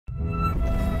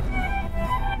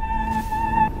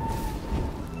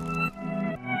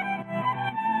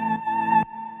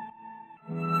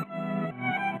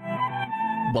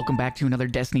Welcome back to another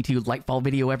Destiny 2 Lightfall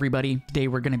video, everybody. Today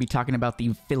we're going to be talking about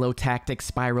the PHYLLOTACTIC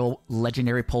Spiral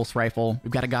Legendary Pulse Rifle.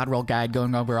 We've got a God Roll guide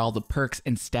going over all the perks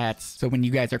and stats, so when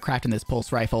you guys are crafting this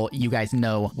pulse rifle, you guys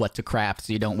know what to craft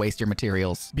so you don't waste your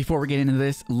materials. Before we get into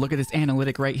this, look at this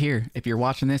analytic right here. If you're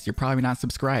watching this, you're probably not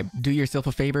subscribed. Do yourself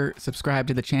a favor, subscribe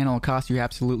to the channel. It costs you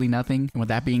absolutely nothing. And with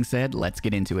that being said, let's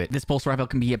get into it. This pulse rifle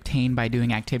can be obtained by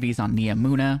doing activities on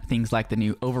Neomuna, things like the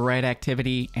new Override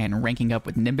activity, and ranking up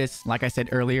with Nimbus. Like I said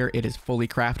earlier, it is fully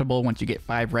craftable once you get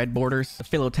 5 red borders. The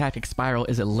PHYLLOTACTIC Spiral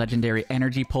is a legendary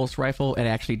energy pulse rifle. It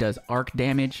actually does arc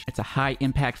damage. It's a high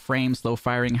impact frame, slow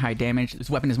firing, high damage.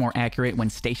 This weapon is more accurate when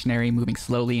stationary, moving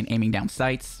slowly and aiming down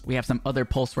sights. We have some other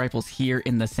pulse rifles here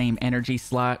in the same energy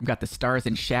slot. We've got the Stars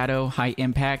and Shadow, high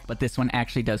impact, but this one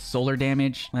actually does solar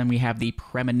damage. Then we have the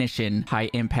Premonition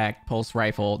high impact pulse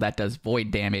rifle that does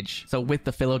void damage. So with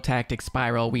the PHYLLOTACTIC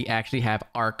Spiral, we actually have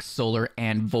arc, solar,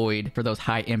 and void for those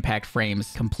high impact frames,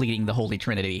 completing the Holy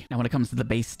Trinity. Now when it comes to the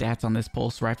base stats on this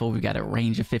pulse rifle, we've got a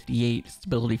range of 58,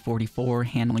 stability 44,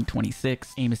 handling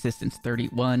 26, aim assistance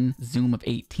 31, zoom of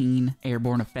 18,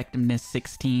 airborne effectiveness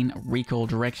 16, recoil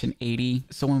direction 80.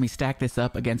 So when we stack this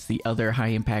up against the other high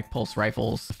impact pulse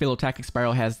rifles, the PHYLLOTACTIC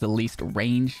Spiral has the least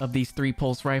range of these 3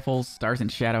 pulse rifles. Stars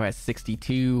and Shadow has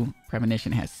 62,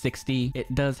 Premonition has 60.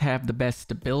 It does have the best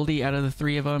stability out of the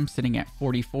 3 of them, sitting at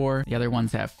 44. The other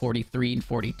ones have 43 and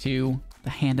 42. The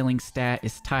handling stat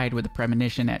is tied with the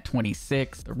Premonition at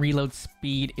 26. The reload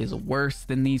speed is worse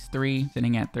than these 3,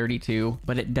 sitting at 32,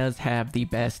 but it does have the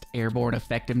best airborne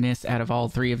effectiveness out of all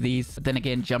 3 of these. But then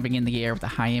again, jumping in the air with a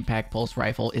high impact pulse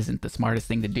rifle isn't the smartest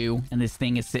thing to do, and this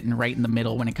thing is sitting right in the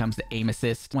middle when it comes to aim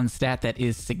assist. One stat that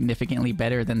is significantly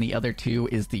better than the other 2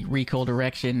 is the recoil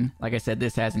direction. Like I said,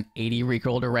 this has an 80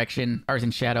 recoil direction. Stars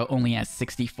and Shadow only has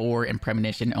 64, and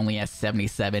Premonition only has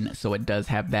 77, so it does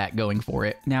have that going for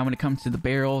it. Now when it comes to the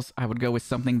barrels, I would go with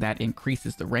something that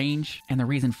increases the range, and the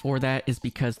reason for that is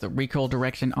because the recoil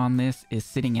direction on this is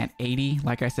sitting at 80,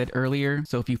 like I said earlier.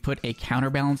 So if you put a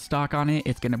counterbalance stock on it,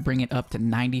 it's going to bring it up to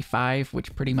 95,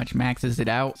 which pretty much maxes it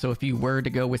out. So if you were to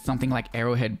go with something like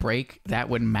Arrowhead Break, that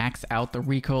would max out the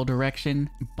recoil direction,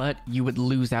 but you would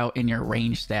lose out in your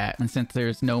range stat. And since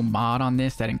there's no mod on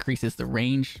this that increases the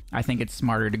range, I think it's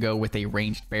smarter to go with a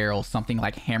ranged barrel. Something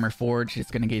like Hammer Forge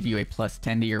is going to give you a plus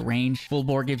 10 to your range. Full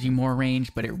bore gives you more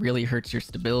range, but it really hurts your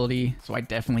stability, so I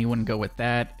definitely wouldn't go with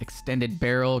that. Extended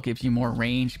barrel gives you more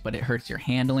range, but it hurts your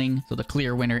handling. So the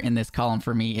clear winner in this column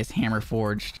for me is Hammer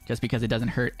Forged, just because it doesn't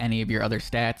hurt any of your other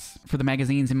stats. For the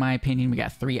magazines, in my opinion, we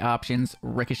got 3 options: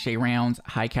 ricochet rounds,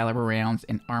 high caliber rounds,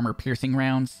 and armor piercing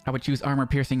rounds. I would choose armor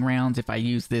piercing rounds if I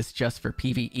use this just for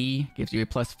PvE. Gives you a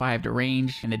plus 5 to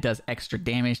range, and it does extra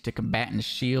damage to combatants'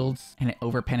 shields, and it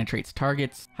over penetrates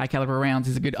targets. High caliber rounds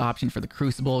is a good option for the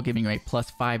Crucible, giving you a plus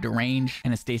 5 to range,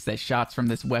 and it states that shots from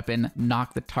this weapon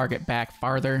knock the target back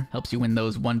farther, helps you win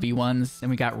those 1v1s. Then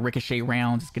we got ricochet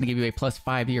rounds. It's going to give you a plus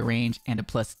 5 to your range and a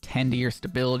plus 10 to your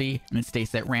stability, and it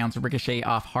states that rounds ricochet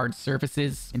off hard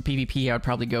surfaces. In PvP, I would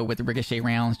probably go with ricochet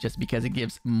rounds just because it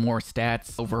gives more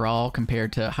stats overall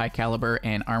compared to high caliber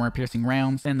and armor piercing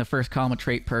rounds. In the first column of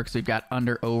trait perks, we've got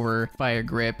under over, fire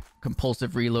grip,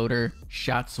 compulsive reloader,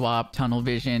 shot swap, tunnel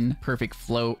vision, perfect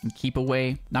float, and keep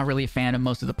away. Not really a fan of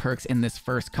most of the perks in this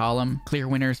first column. Clear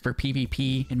winners for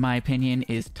PvP, in my opinion,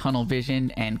 is tunnel vision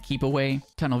and keep away.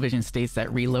 Tunnel vision states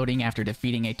that reloading after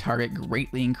defeating a target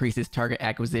greatly increases target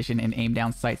acquisition and aim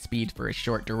down sight speed for a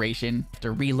short duration. You have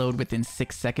to reload within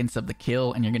 6 seconds of the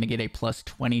kill, and you're going to get a plus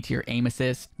 20 to your aim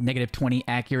assist, negative 20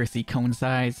 accuracy cone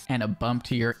size, and a bump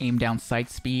to your aim down sight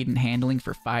speed and handling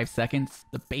for 5 seconds.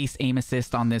 The base aim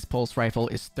assist on this pulse rifle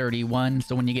is 31,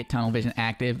 so when you get tunnel vision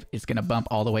active, it's going to bump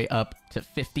all the way up to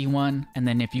 51, and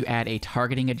then if you add a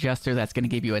targeting adjuster, that's going to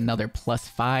give you another plus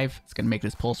 5. It's going to make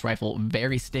this pulse rifle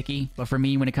very sticky. But for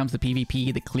me, when it comes to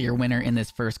PvP, the clear winner in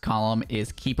this first column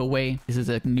is keep away. This is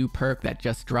a new perk that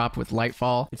just dropped with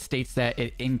Lightfall. It states that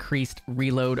it increased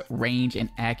reload range and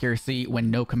accuracy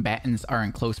when no combatants are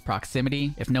in close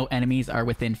proximity. If no enemies are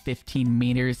within 15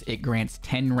 meters, it grants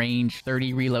 10 range,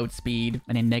 30 reload speed,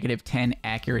 and a negative 10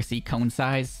 accuracy cone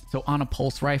size. So on a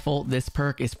pulse rifle, this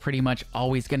perk is pretty much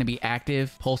always going to be active.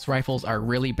 Pulse rifles are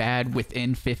really bad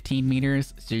within 15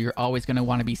 meters, so you're always going to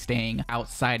want to be staying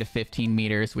outside of 15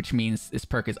 meters, which means this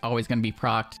perk is always going to be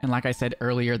procced. And like I said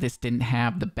earlier, this didn't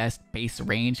have the best base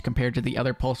range compared to the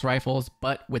other pulse rifles,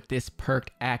 but with this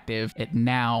perk active, it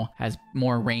now has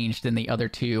more range than the other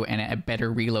 2 and a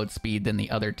better reload speed than the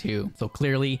other 2. So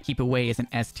clearly, keep away is an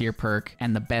S tier perk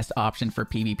and the best option for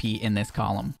PvP in this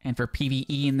column. And for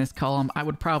PvE in this column, I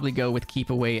would probably go with keep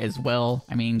away as well.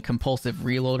 I mean, compulsive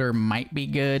reloader might be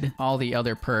good. All the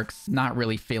other perks not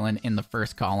really feeling in the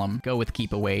first column, go with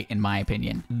Keep Away in my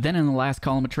opinion. Then in the last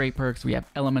column of trait perks, we have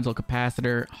Elemental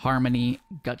Capacitor, Harmony,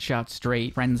 Gutshot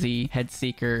Straight, Frenzy, Head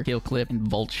Seeker, Kill Clip, and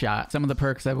Volt Shot. Some of the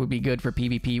perks that would be good for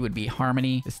PvP would be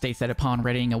Harmony. It states that upon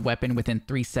readying a weapon within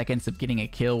 3 seconds of getting a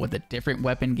kill with a different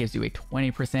weapon gives you a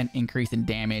 20% increase in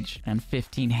damage and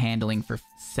 15 handling for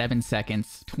 7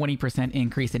 seconds. 20%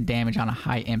 increase in damage on a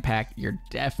high impact. You're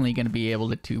definitely going to be able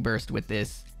to 2-burst with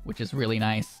this, which is really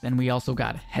nice. Then we also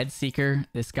got Head Seeker.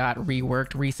 This got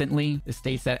reworked recently. This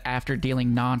states that after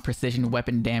dealing non-precision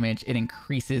weapon damage, it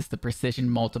increases the precision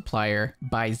multiplier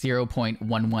by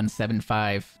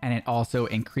 0.1175, and it also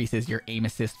increases your aim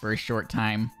assist for a short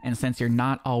time. And since you're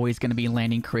not always going to be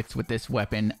landing crits with this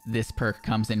weapon, this perk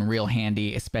comes in real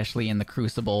handy, especially in the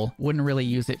Crucible. Wouldn't really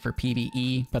use it for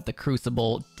PvE, but the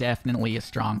Crucible, definitely a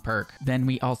strong perk. Then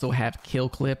we also have Kill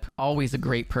Clip, always a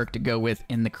great perk to go with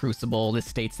in the Crucible. This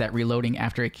states that reloading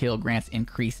after a kill grants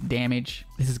increased damage.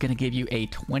 This is going to give you a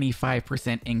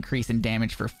 25% increase in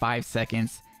damage for 5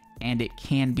 seconds, and it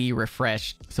can be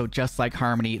refreshed. So just like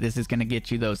Harmony, this is going to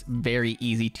get you those very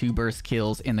easy 2-burst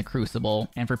kills in the Crucible.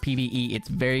 And for PvE, it's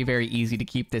very, very easy to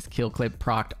keep this kill clip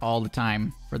procced all the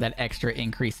time for that extra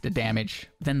increase to damage.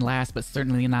 Then last but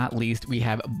certainly not least, we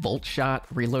have Volt Shot.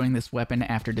 Reloading this weapon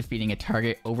after defeating a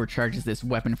target overcharges this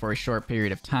weapon for a short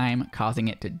period of time, causing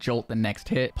it to jolt the next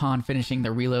hit. Upon finishing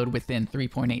the reload within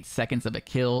 3.8 seconds of a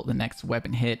kill, the next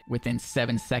weapon hit within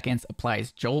 7 seconds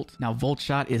applies Jolt. Now Volt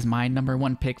Shot is my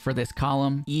 #1 pick for this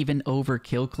column, even over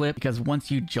Kill Clip, because once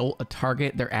you jolt a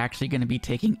target, they're actually going to be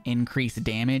taking increased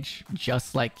damage,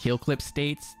 just like Kill Clip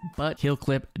states, but Kill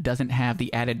Clip doesn't have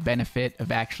the added benefit of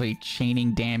actually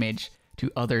chaining damage to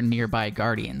other nearby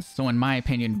guardians. So in my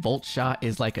opinion, Volt Shot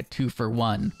is like a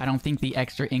 2-for-1. I don't think the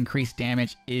extra increased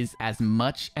damage is as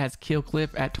much as Kill Clip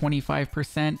at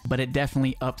 25%, but it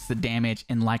definitely ups the damage,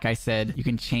 and like I said, you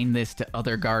can chain this to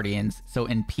other guardians. So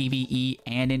in PvE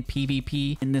and in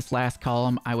PvP, in this last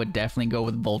column, I would definitely go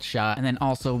with Volt Shot. And then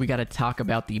also, we got to talk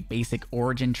about the basic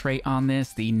origin trait on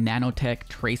this, the Nanotech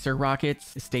Tracer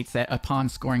Rockets. It states that upon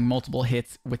scoring multiple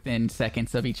hits within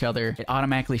seconds of each other, it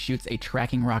automatically shoots a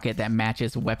tracking rocket that matches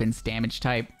weapons damage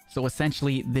type. So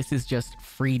essentially, this is just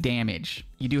free damage.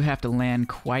 You do have to land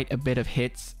quite a bit of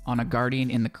hits on a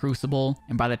Guardian in the Crucible,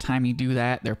 and by the time you do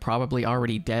that, they're probably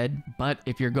already dead. But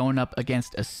if you're going up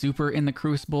against a Super in the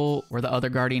Crucible, where the other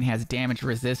Guardian has damage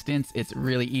resistance, it's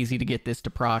really easy to get this to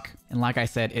proc. And like I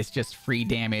said, it's just free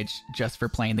damage just for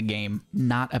playing the game.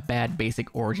 Not a bad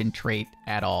basic origin trait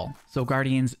at all. So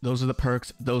Guardians, those are the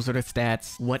perks, those are the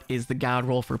stats. What is the god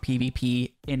roll for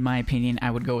PvP? In my opinion,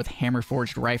 I would go with Hammer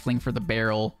Forged Rifling for the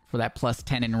barrel, for that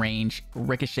 +10 in range,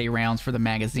 Ricochet Rounds for the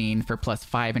magazine for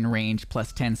 +5 in range,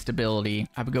 +10 stability.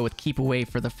 I would go with Keep Away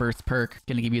for the first perk,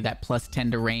 gonna give you that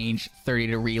 +10 to range, 30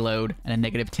 to reload, and a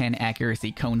 -10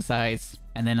 accuracy cone size.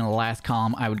 And then in the last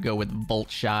column, I would go with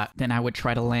Volt Shot. Then I would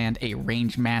try to land a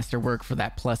Range Masterwork for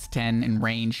that +10 in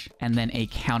range, and then a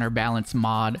Counterbalance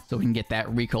mod so we can get that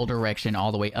recoil direction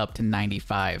all the way up to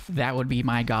 95. That would be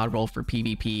my god roll for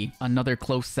PvP. Another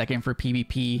close second for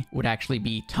PvP would actually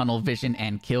be Tunnel Vision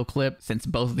and Kill Clip. Since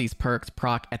both of these perks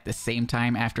proc at the same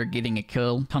time after getting a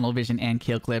kill, Tunnel Vision and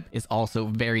Kill Clip is also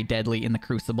very deadly in the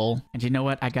Crucible. And you know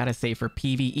what? I gotta say, for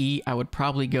PvE, I would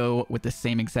probably go with the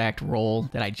same exact roll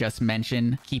that I just mentioned.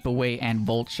 Keep Away and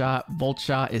Volt Shot. Volt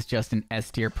Shot is just an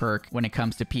S tier perk when it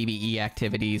comes to PvE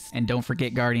activities. And don't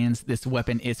forget, Guardians, this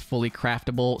weapon is fully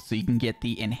craftable, so you can get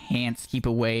the enhanced Keep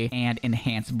Away and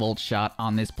enhanced Volt Shot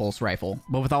on this pulse rifle.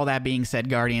 But with all that being said,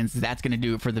 Guardians, that's gonna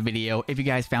do it for the video. If you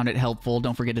guys found it helpful,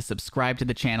 don't forget to subscribe to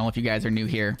the channel if you guys are new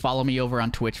here. Follow me over on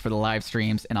Twitch for the live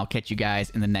streams, and I'll catch you guys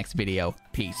in the next video.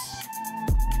 Peace.